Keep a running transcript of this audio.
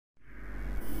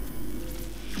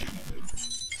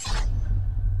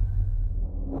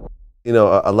You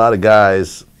know, a lot of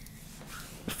guys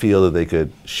feel that they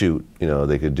could shoot, you know,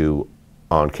 they could do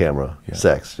on-camera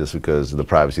sex just because of the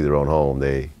privacy of their own home.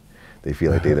 They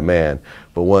feel like they're the man.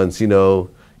 But once, you know,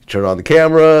 you turn on the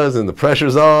cameras and the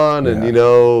pressure's on and, you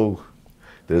know,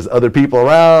 there's other people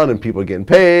around and people are getting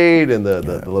paid and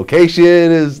the location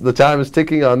is, the time is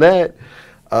ticking on that,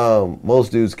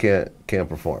 most dudes can't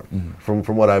perform,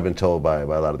 from what I've been told by a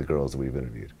lot of the girls that we've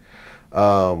interviewed.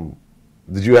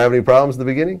 Did you have any problems in the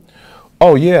beginning?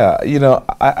 Oh yeah, you know,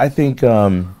 I think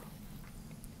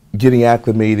getting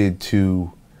acclimated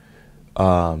to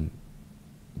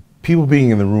people being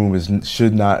in the room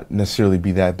should not necessarily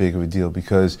be that big of a deal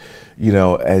because, you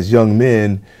know, as young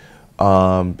men,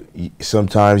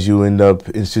 sometimes you end up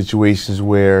in situations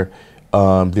where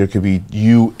there could be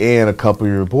you and a couple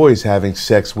of your boys having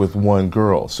sex with one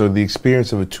girl. So the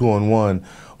experience of a 2-on-1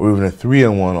 or even a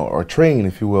 3-on-1 or train,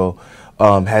 if you will,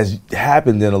 has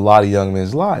happened in a lot of young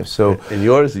men's lives. So, in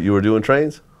yours, you were doing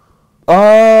trains?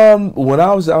 When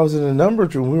I was in a number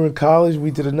of, when we were in college, we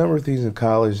did a number of things in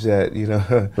college that, you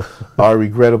know, are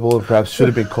regrettable and perhaps should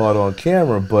have been caught on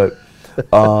camera. But,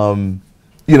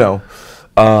 you know,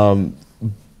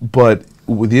 but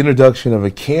with the introduction of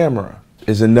a camera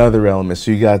is another element.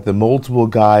 So you got the multiple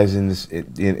guys in this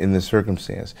in this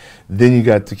circumstance. Then you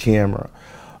got the camera.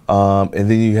 And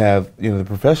then you have, you know, the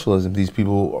professionalism, these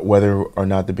people, whether or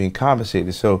not they're being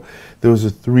compensated. So those are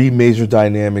three major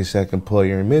dynamics that can play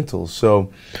your mental.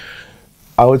 So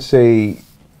I would say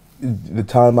the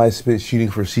time I spent shooting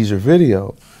for Caesar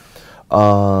Video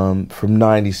from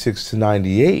 96 to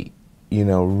 98, you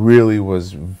know, really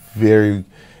was very,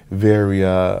 very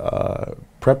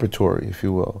preparatory, if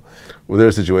you will. Were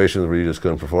there situations where you just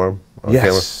couldn't perform on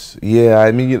yes. camera? Yeah,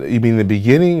 I mean, you mean the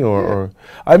beginning, or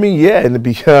I mean, yeah, in the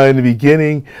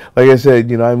beginning, like I said,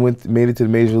 you know, I made it to the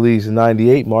major leagues in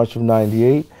 '98, March of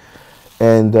 '98,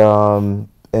 and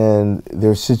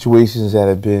there's situations that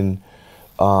have been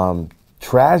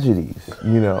tragedies,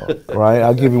 you know, right?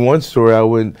 I'll give you one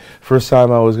story. First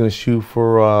time I was going to shoot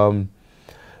for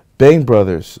Bang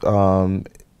Brothers.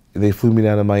 They flew me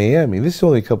down to Miami. This is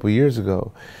only a couple of years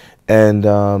ago, and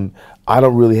I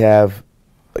don't really have,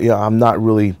 you know, I'm not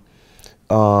really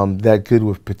that good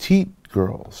with petite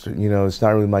girls. You know, it's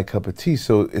not really my cup of tea.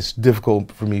 So it's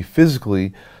difficult for me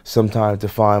physically sometimes to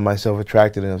find myself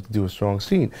attracted enough to do a strong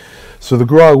scene. So the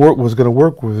girl I was going to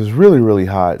work with was really, really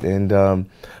hot, and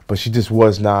but she just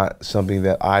was not something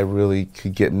that I really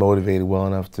could get motivated well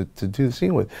enough to do the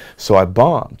scene with. So I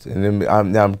bombed, and then I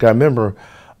remember.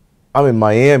 I'm in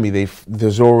Miami.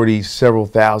 There's already several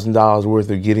 $1,000s worth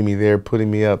of getting me there,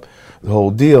 putting me up, the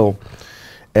whole deal,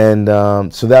 and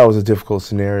so that was a difficult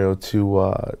scenario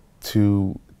to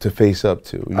face up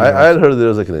to. I had heard there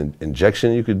was like an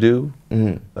injection you could do,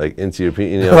 like into your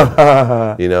penis. You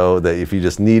know, you know, that if you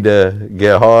just need to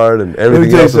get hard and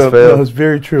everything else has failed. No, it's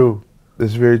very true.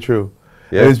 It's very true.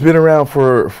 Yeah. And it's been around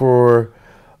for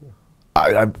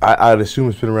I'd assume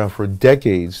it's been around for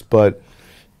decades, but.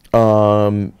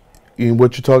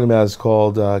 What you're talking about is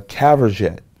called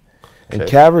Caverjet, and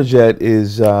Caverjet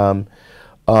is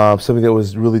something that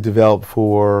was really developed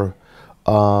for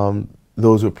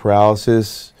those with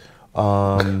paralysis.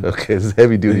 Okay, this is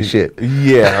heavy duty shit.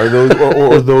 Yeah,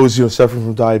 or those, you know, suffering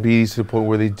from diabetes to the point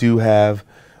where they do have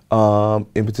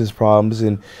impotence problems,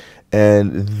 and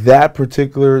that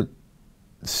particular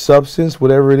substance,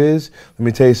 whatever it is, let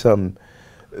me tell you something,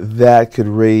 that could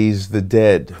raise the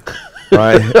dead.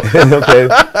 Right. Okay.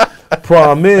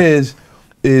 Problem is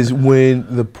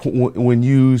when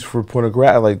used for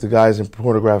pornographic, like the guys in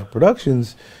pornographic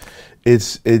productions,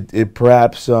 it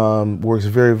perhaps works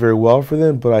very, very well for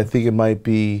them, but I think it might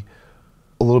be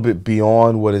a little bit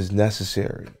beyond what is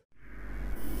necessary.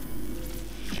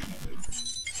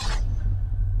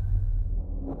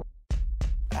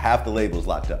 Half the label's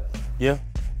locked up. Yeah.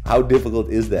 How difficult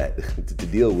is that to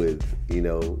deal with, you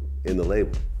know, in the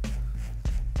label?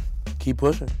 Keep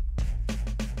pushing.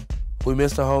 We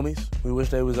missed the homies. We wish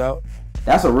they was out.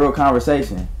 That's a real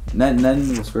conversation. Nothing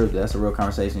was scripted. That's a real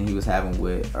conversation he was having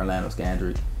with Orlando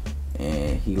Scandrick,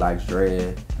 and he likes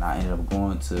Dread. And I ended up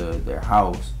going to their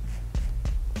house,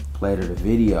 played her the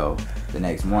video. The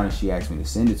next morning, she asked me to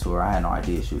send it to her. I had no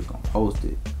idea she was gonna post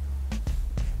it.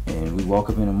 And we woke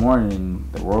up in the morning,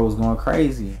 and the world was going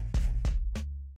crazy.